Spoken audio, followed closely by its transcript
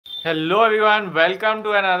Hello everyone, welcome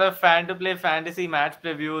to another Fan2Play fantasy match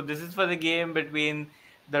preview. This is for the game between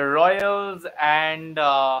the Royals and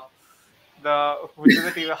the which is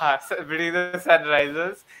the team between the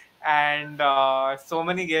Sunrisers, and so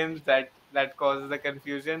many games that causes the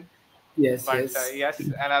confusion. Yes, But yes. yes,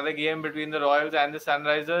 another game between the Royals and the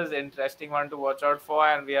Sunrisers, interesting one to watch out for,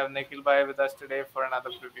 and we have Nikhil Bhai with us today for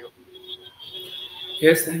another preview.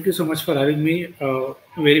 Yes, thank you so much for having me.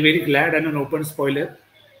 Very, very glad and an open spoiler.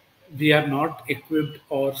 We are not equipped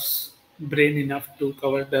or brain enough to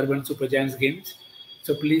cover Durban Super Giants games.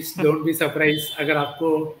 So please don't be surprised अगर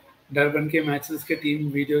आपको Durban के matches के team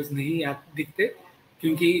videos नहीं दिखते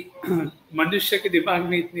क्योंकि मनुष्य के दिमाग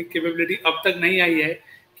में इतनी कैपेबिलिटी अब तक नहीं आई है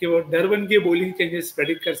कि वो डरबन के बॉलिंग चेंजेस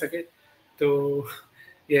प्रेडिक्ट कर सके तो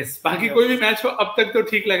यस बाकी कोई भी Yes. मैच हो अब तक तो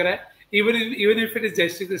ठीक लग रहा है इवन इफ इट इज जय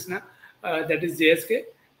Shri Krishna that is JSK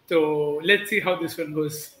तो let's see how this one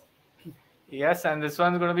goes Yes, and this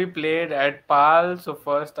one's going to be played at Paarl. So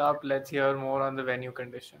first up, let's hear more on the venue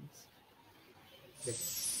conditions.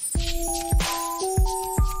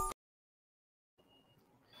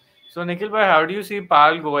 So Nikhil bhai, how do you see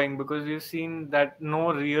Paarl going? Because we've seen that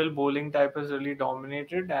no real bowling type has really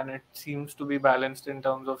dominated, and it seems to be balanced in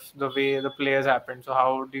terms of the way the players happen. So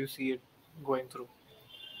how do you see it going through?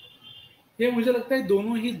 ये मुझे लगता है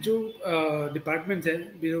दोनों ही जो departments है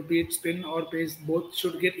beat spin और pace both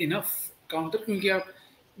should get enough counter क्योंकि आप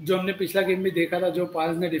जो हमने पिछला गेम में देखा था जो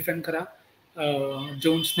पार्स ने डिफेंड करा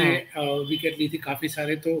जोन्स ने विकेट ली थी काफ़ी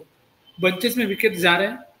सारे तो बंचेस में विकेट जा रहे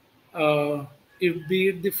हैं if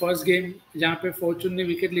beat the first game जहाँ पे फॉर्चून ने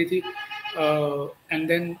विकेट ली थी and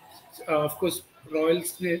then of course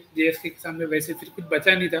Royals ने जेएसके के सामने वैसे फिर कुछ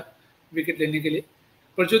बचा नहीं था विकेट लेने के लिए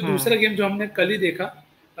पर जो दूसरा गेम जो हमने कल ही देखा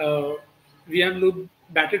Vian Loop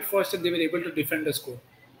batted first and they were able to defend the score.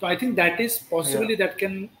 So I think that is possibly that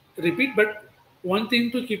can repeat. But one thing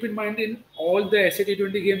to keep in mind in all the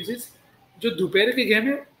SA20 games is जो दोपहर के game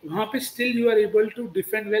है वहाँ पे still you are able to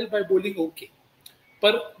defend well by bowling okay.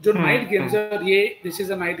 पर जो night games है और ये this is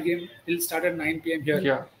a night game will start at 9 p.m. here.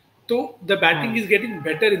 Yeah. तो the batting is getting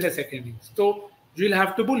better in the second innings. तो you will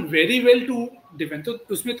have to bowl very well to defend. तो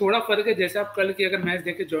उसमें थोड़ा फर्क है जैसे आप कल की अगर मैच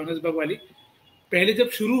देखें जोहान्सबर्ग वाली पहले जब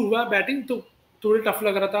शुरू हुआ बैटिंग तो थोड़ा टफ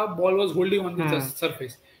लग रहा था ball was holding on the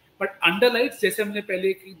surface but under lights जैसे हमने पहले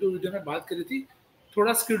एक दो वीडियो में बात करी थी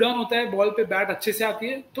थोड़ा स्क्यू डाउन होता है बॉल पे बैट अच्छे से आती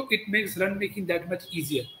है तो it makes run making that much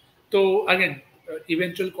easier तो again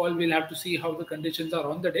eventual call will have to see how the conditions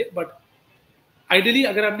are on the day but ideally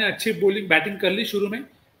अगर आपने अच्छी बॉलिंग बैटिंग कर ली शुरू में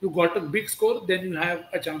you got a big score then you have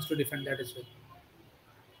a chance to defend that as well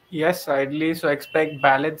Yes, ideally. So expect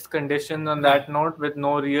balanced conditions on that note with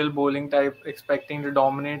no real bowling type expecting to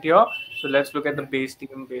dominate here. So let's look at the base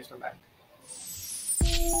team based on that.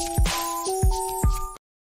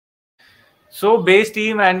 So base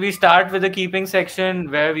team, and we start with the keeping section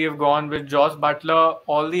where we have gone with Josh Butler.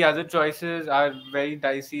 All the other choices are very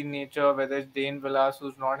dicey in nature, whether it's Dane Villas,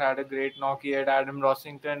 who's not had a great knock yet, Adam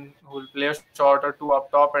Rossington, who will play a shot or two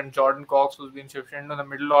up top, and Jordan Cox, who's been shifted into the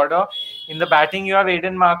middle order. In the batting, you have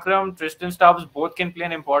Aiden Markram, Tristan Stubbs, both can play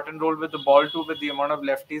an important role with the ball too, with the amount of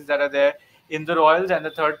lefties that are there in the Royals. And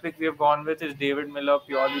the third pick we have gone with is David Miller,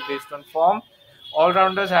 purely based on form.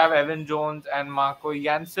 All-rounders have Evan Jones and Marco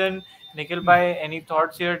Janssen. Nikhil bhai, any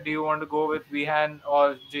thoughts here? Do you want to go with Vihan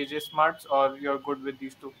or JJ Smarts, or you're good with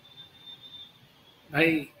these two?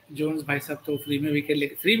 भाई Jones भाई साहब तो free में wicket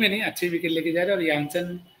लेके free में नहीं अच्छे wicket लेके जा रहे और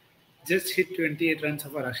Janssen just hit 28 runs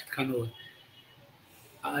of a Rashid Khan over.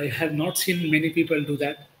 I have not seen many people do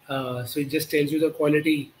that. So it just tells you the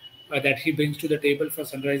quality that he brings to the table for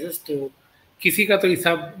Sunrisers. तो किसी का तो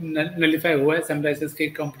हिसाब nullify हुआ है Sunrisers के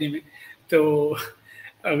company में तो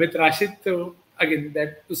विद राशिद तो अगेन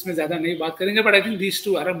दैट उसमें ज़्यादा नहीं बात करेंगे but I think these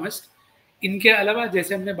two are a must इनके अलावा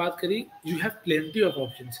जैसे हमने बात करी you have plenty of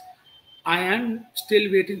options I am still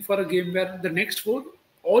waiting for a game where the next four,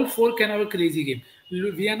 all four can have a crazy game.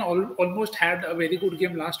 Vian almost had a very good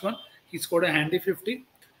game last one. He scored a handy 50.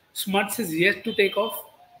 Smuts is yet to take off.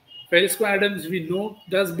 Felixco Adams, we know,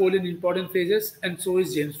 does bowl in important phases, and so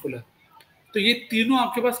is James Fuller. तो ये तीनों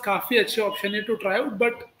आपके पास काफी अच्छे option है to try out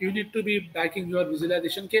but you need to be banking your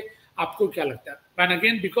visualisation के आपको क्या लगता है and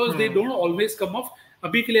again because they don't always come of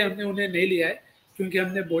अभी के लिए हमने उन्हें नहीं लिया है क्योंकि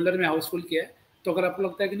हमने बॉलर में हाउसफुल किया है तो अगर आपको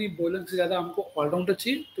लगता है कि नहीं बॉलर से ज्यादा हमको ऑलराउंडर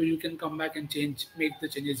चाहिए तो you can come back and change make the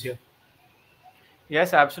changes here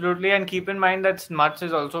Yes, absolutely. And keep in mind that Smuts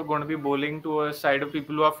is also going to be bowling to a side of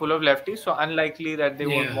people who are full of lefties. So unlikely that they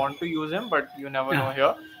would want to use him, but you never know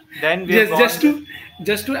here. Then we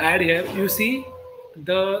just to add here, you see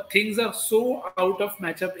the things are so out of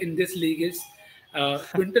matchup in this league is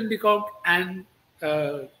Quinton Peacock and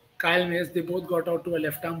Kyle Mayers, they both got out to a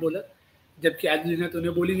left arm bowler. जबकि एडलिना तो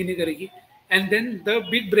उन्हें bowling ही नहीं करेगी. And then the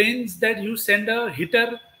big brains that you send a hitter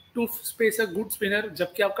to space a good spinner,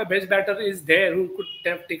 जबकि आपका best batter is there who could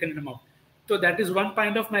have taken him out. So that is one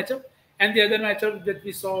kind of matchup. And the other matchup that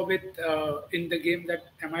we saw with in the game that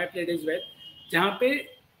MI played as well, जहाँ पे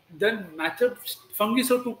the matchup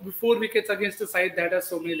Fungiso took 4 wickets against a side that has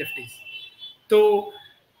so many lefties. तो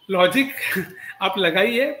logic आप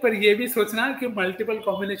लगाइए, पर ये भी सोचना कि मल्टीपल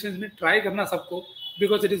कॉम्बिनेशंस में ट्राई करना सबको,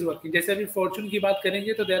 बिकॉज इट इज वर्किंग. जैसे अभी फॉर्चून की बात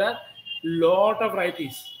करेंगे तो there are lot of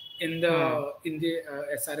righties in the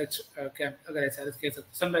SRH camp, अगर एसआरएच कह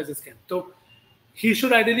सकते सनराइजर्स कैंप, तो ही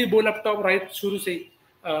शुड आइडियली बोल अप टॉप राइट शुरू से ही.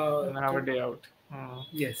 Day out.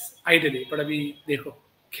 यस, आइडियली, पर अभी देखो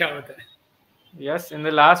क्या होता है. Yes, in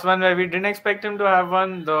the last one where we didn't expect him to have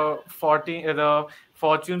one, the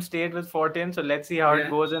Fortune stayed with 14. So let's see how it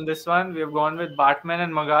goes in this one. We have gone with Batman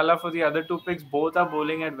and Magala for the other 2 picks. Both are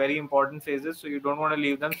bowling at very important phases, so you don't want to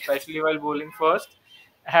leave them, especially while bowling first.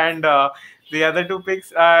 And the other 2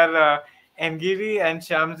 picks are Ngiri and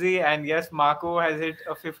Shamsi. And yes, Mako has hit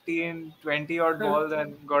a 15-20 odd balls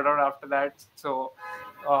and got out after that. So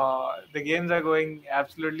the games are going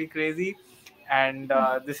absolutely crazy. And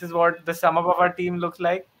this is what the sum up of our team looks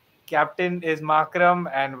like. Captain is Makram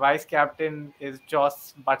and vice captain is Joss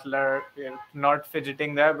Butler. We're not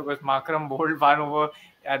fidgeting there because Makram bowled 1 over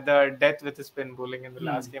at the death with a spin bowling in the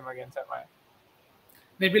last game against MI.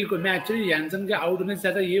 नहीं, बिल्कुल. मैं actually Janssen के out होने से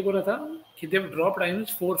ज्यादा ये बोल रहा था कि they have dropped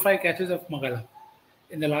almost 4-5 catches of Magala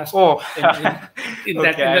in the last in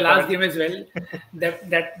the last game as well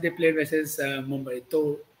that they played versus Mumbai.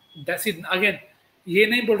 तो that's it again. ये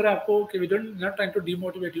नहीं बोल रहा आपको कि we don't not trying to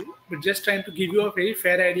demotivate you, but just trying to give you a very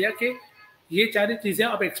fair idea कि ये 4 चीजें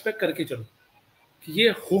आप एक्सपेक्ट करके चलो कि ये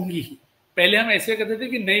होंगी ही. पहले हम ऐसे करते थे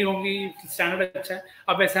कि नहीं होंगी, स्टैंडर्ड अच्छा है.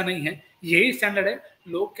 अब ऐसा नहीं है, यही स्टैंडर्ड है,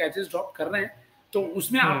 लोग कैचेस ड्रॉप कर रहे हैं, तो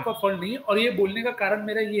उसमें आपका फॉल्ट नहीं है. और ये बोलने का कारण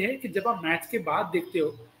मेरा ये है कि जब आप मैच के बाद देखते हो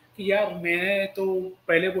कि यार मैंने तो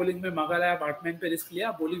पहले बॉलिंग में मंगाया, बैटमैन पे रिस्क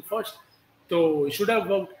लिया, बॉलिंग फर्स्ट, तो should have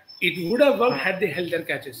worked, it would have worked had they held there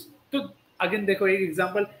catches. तो अगेन देखो एक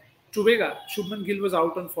example, चुभेगा, Shubman Gill was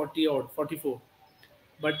out on 40 और 44,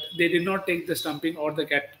 but they did not take the stumping or the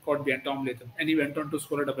cat caught behind Tom Latham and he went on to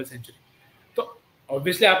score a double century. तो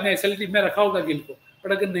obviously आपने SL team में रखा होगा गिल को,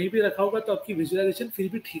 पर अगर नहीं भी रखा होगा तो आपकी विजुअलाइजेशन फिर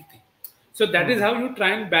भी ठीक थी. So that is how you try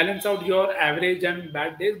and balance out your average and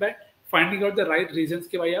bad days by finding out the right reasons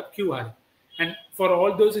कि भाई आप क्यों हारे. And for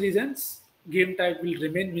all those reasons, game type will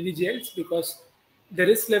remain mini GLs because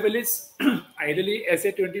the risk level is ideally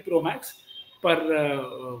SA20 Pro Max. But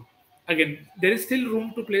again, there is still room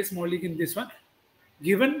to play small league in this one,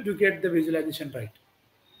 given you get the visualization right.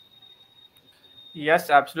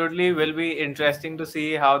 Yes, absolutely. Will be interesting to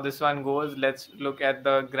see how this one goes. Let's look at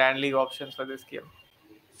the Grand League options for this game.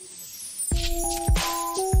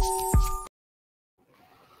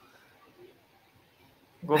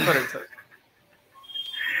 Go for it, sir.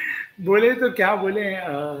 बोले तो क्या बोले.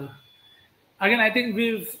 Again, I think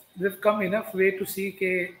we've come enough way to see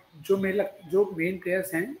कि जो main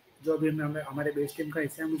players हैं जो अभी हमारे बेस टीम का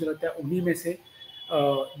हिस्सा है, मुझे लगता है उन्हीं में से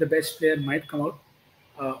the best player might come out.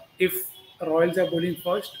 If Royals are bowling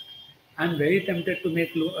first, I am very tempted to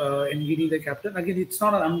make एनगिरी the captain. Again it's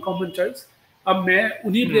not an uncommon choice. अब मैं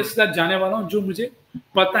उन्हीं प्लेयर्स के साथ जाने वाला हूँ जो मुझे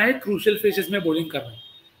पता है क्रूशियल फेजेस में बॉलिंग कर रहे हैं.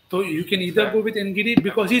 तो you can either go with एनगिरी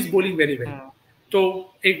because he is bowling very well,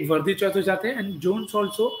 तो एक वर्दी चॉइस हो जाते हैं. And Jones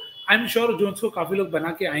also, I am sure Jones को काफी लोग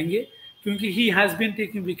बना के आएंगे क्योंकि he has been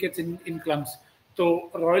taking wickets in clumps.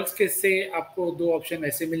 तो रॉयल्स के से आपको 2 ऑप्शन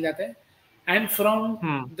ऐसे मिल जाते हैं. And from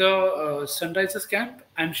the Sunrisers camp,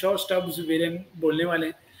 I am sure stubs Viren बोलने वाले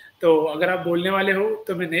हैं. तो अगर आप बोलने वाले हो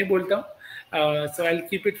तो मैं नहीं बोलता हूँ. सो I will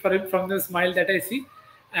keep it for him from the smile that I C.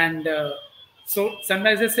 And so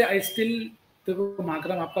Sunrisers से आई स्टिल, देखो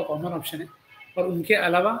माकरम आपका कॉमन ऑप्शन है, और उनके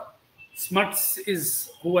अलावा smuts is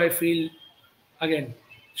who I feel again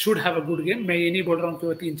should have a good game. मैं ये नहीं बोल रहा हूँ कि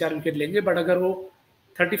वो 3-4 विकेट लेंगे, बट अगर वो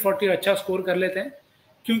 30-40 अच्छा स्कोर कर लेते हैं,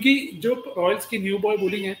 क्योंकि जो रॉयल्स की न्यू बॉय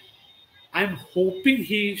बॉलिंग है, I am hoping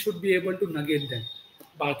he should be able to nugget them.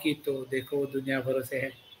 बाकी तो देखो दुनिया भरोसे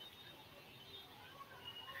है.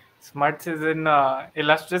 Smuts is in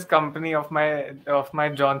illustrious company of my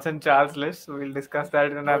Johnson Charles list, so we'll discuss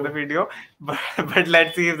that in another video. But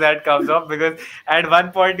let's see if that comes off, because at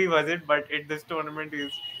one point he wasn't, but in this tournament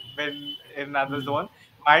he's been in another zone.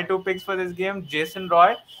 My two picks for this game: Jason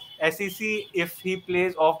Roy, SEC. If he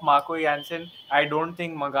plays off Marco Jansen, I don't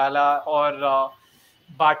think Magala or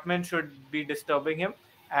Bartman should be disturbing him.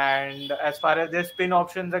 And as far as their spin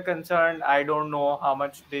options are concerned, I don't know how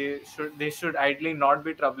much they should ideally not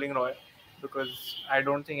be troubling Roy, because I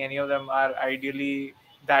don't think any of them are ideally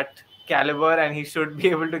that caliber, and he should be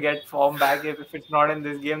able to get form back. If it's not in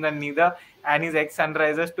this game, then neither. And his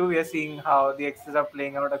ex-Sunrisers too. We are seeing how the X's are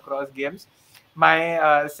playing out across games.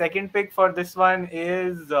 My second pick for this one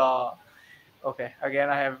is okay. Again,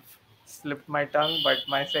 I have slipped my tongue, but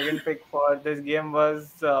my second pick for this game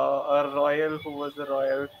was a Royal. Who was the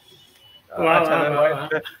Royal? Wow, Acha, wow, the wow, Royal. wow.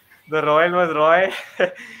 The Royal was Roy.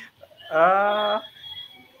 uh,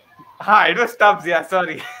 it was Stubbs. Yeah,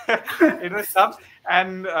 sorry, it was Stubbs.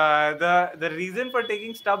 And the reason for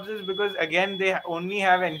taking Stubbs is because again they only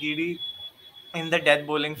have Ngidi in the death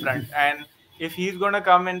bowling front, and if he's going to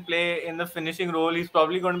come and play in the finishing role, he's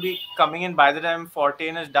probably going to be coming in by the time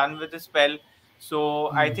Fortin is done with his spell.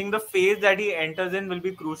 So I Hmm. think the phase that he enters in will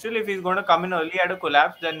be crucial. If he's going to come in early at a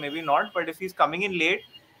collapse, then maybe not. But if he's coming in late,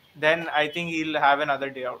 then I think he'll have another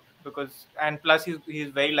day out, because and plus he's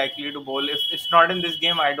very likely to bowl. If it's not in this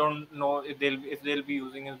game, I don't know if they'll be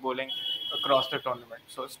using his bowling across the tournament.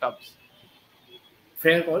 So Stubbs.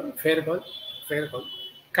 Fair call, fair call, fair call.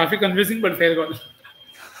 काफी confusing but fair call.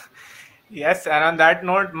 Yes, and on that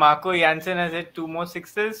note, Marco Jansen has hit 2 more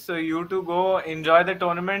sixes. So you two go enjoy the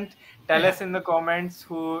tournament. Tell Yeah. us in the comments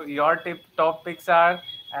who your top picks are,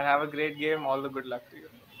 and have a great game. All the good luck to you.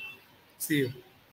 See you.